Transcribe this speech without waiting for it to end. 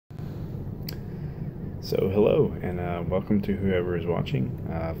So hello and welcome to whoever is watching,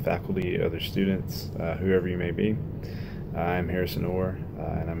 faculty, other students, whoever you may be. I'm Harrison Orr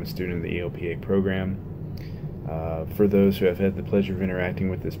and I'm a student in the ELPA program. For those who have had the pleasure of interacting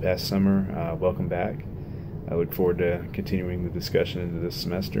with this past summer, welcome back. I look forward to continuing the discussion into this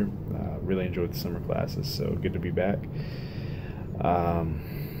semester. Really enjoyed the summer classes, so good to be back. A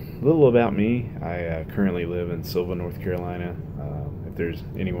little about me. I currently live in Sylva, North Carolina. If there's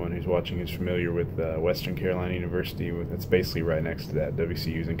anyone who's watching who's familiar with Western Carolina University, it's basically right next to that.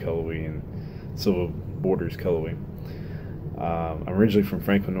 WCU's in Cullowhee and Sylva borders Cullowhee. I'm originally from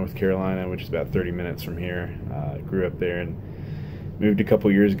Franklin, North Carolina, which is about 30 minutes from here. Grew up there and moved a couple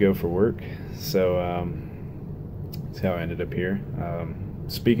years ago for work. So that's how I ended up here.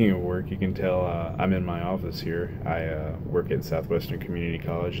 Speaking of work, you can tell I'm in my office here. I work at Southwestern Community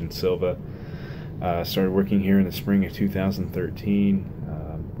College in Sylva. Started working here in the spring of 2013,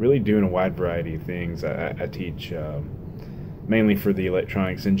 really doing a wide variety of things. I teach mainly for the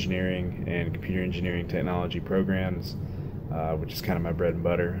electronics engineering and computer engineering technology programs, which is kind of my bread and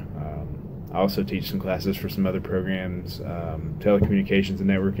butter. I also teach some classes for some other programs, telecommunications and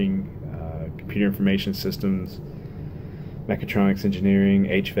networking, computer information systems, mechatronics engineering,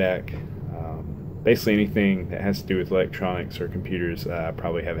 HVAC, basically anything that has to do with electronics or computers. I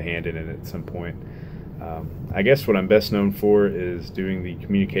probably have a hand in it at some point. I guess what I'm best known for is doing the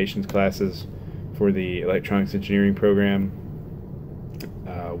communications classes for the electronics engineering program.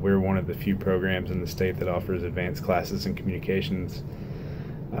 We're one of the few programs in the state that offers advanced classes in communications.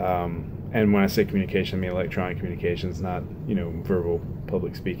 And when I say communication, I mean electronic communications, not verbal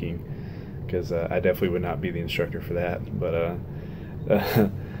public speaking, because I definitely would not be the instructor for that.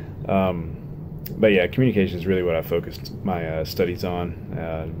 But yeah, communication is really what I focused my studies on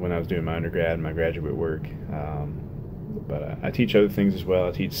when I was doing my undergrad and my graduate work. But I teach other things as well.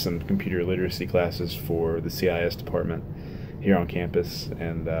 I teach some computer literacy classes for the CIS department here on campus,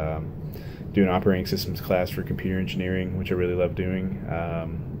 and do an operating systems class for computer engineering, which I really love doing.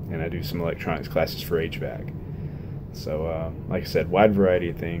 And I do some electronics classes for HVAC. So like I said, wide variety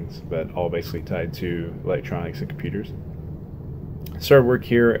of things, but all basically tied to electronics and computers. Started work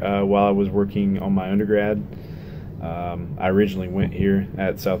here while I was working on my undergrad. I originally went here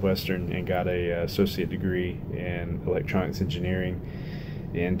at Southwestern and got a associate degree in electronics engineering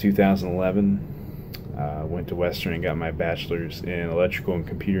in 2011. Went to Western and got my bachelor's in electrical and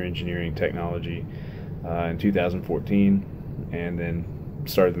computer engineering technology in 2014, and then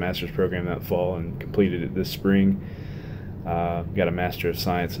started the master's program that fall and completed it this spring. Got a Master of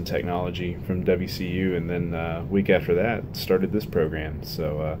Science in Technology from WCU, and then a week after that started this program.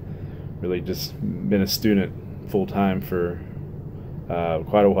 So really just been a student full-time for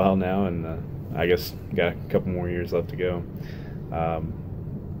quite a while now, and I guess got a couple more years left to go.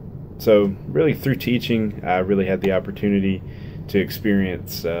 So really through teaching, I really had the opportunity to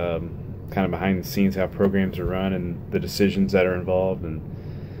experience kind of behind the scenes how programs are run and the decisions that are involved, and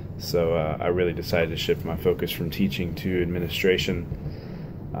so I really decided to shift my focus from teaching to administration.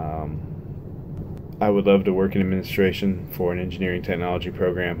 I would love to work in administration for an engineering technology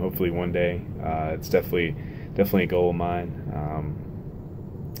program, hopefully one day. It's definitely a goal of mine.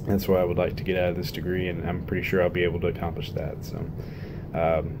 That's what I would like to get out of this degree, and I'm pretty sure I'll be able to accomplish that. So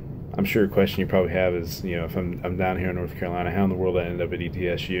I'm sure a question you probably have is, if I'm down here in North Carolina, how in the world I ended up at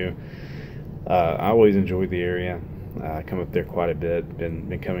ETSU? I always enjoyed the area. I come up there quite a bit.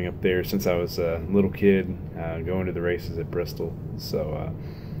 Been coming up there since I was a little kid, going to the races at Bristol. So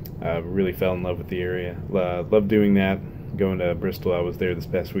I really fell in love with the area. Loved doing that. Going to Bristol, I was there this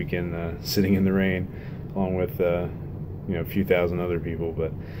past weekend, sitting in the rain, along with a few thousand other people.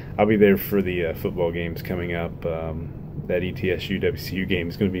 But I'll be there for the football games coming up. That ETSU WCU game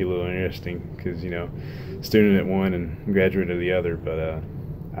is going to be a little interesting because student at one and graduate at the other. But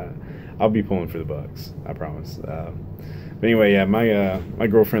I'll be pulling for the Bucks, I promise. But anyway, yeah, my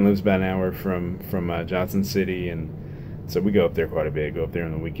girlfriend lives about an hour from Johnson City, and so we go up there quite a bit. Go up there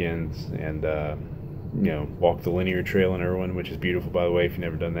on the weekends and walk the linear trail in Irwin, which is beautiful, by the way. If you've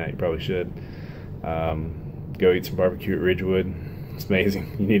never done that, you probably should. Go eat some barbecue at Ridgewood. It's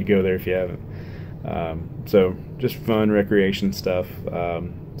amazing. You need to go there if you haven't. So just fun recreation stuff.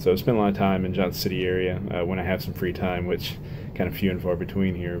 So I spend a lot of time in Johnson City area when I have some free time, which kind of few and far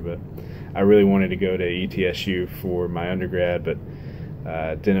between here. But I really wanted to go to ETSU for my undergrad, but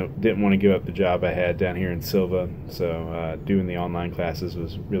didn't want to give up the job I had down here in Sylva. So doing the online classes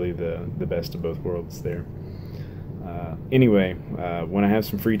was really the best of both worlds there. Anyway, when I have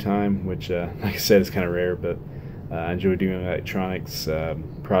some free time, which like I said is kind of rare, but I enjoy doing electronics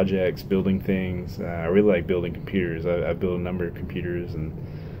projects, building things. I really like building computers. I built a number of computers and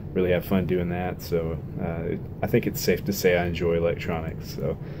really have fun doing that. So I think it's safe to say I enjoy electronics.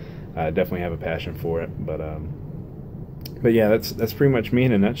 So I definitely have a passion for it. But yeah, that's pretty much me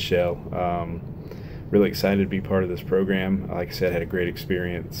in a nutshell. Really excited to be part of this program. Like I said, I had a great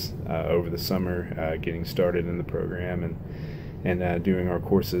experience over the summer getting started in the program and doing our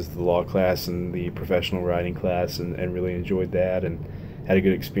courses, the law class and the professional writing class, and really enjoyed that and had a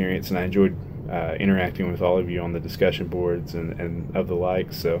good experience. And I enjoyed interacting with all of you on the discussion boards and of the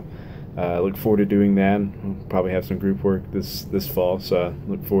like. So I look forward to doing that. We'll probably have some group work this fall, so I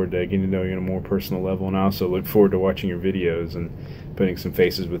look forward to getting to know you on a more personal level, and I also look forward to watching your videos and putting some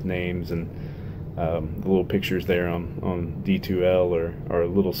faces with names. And the little pictures there on D2L are a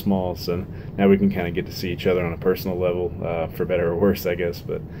little small, so now we can kind of get to see each other on a personal level, for better or worse, I guess.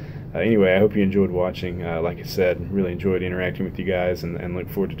 But anyway, I hope you enjoyed watching. Like I said, really enjoyed interacting with you guys, and look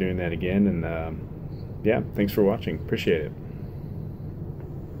forward to doing that again. And yeah, thanks for watching. Appreciate it.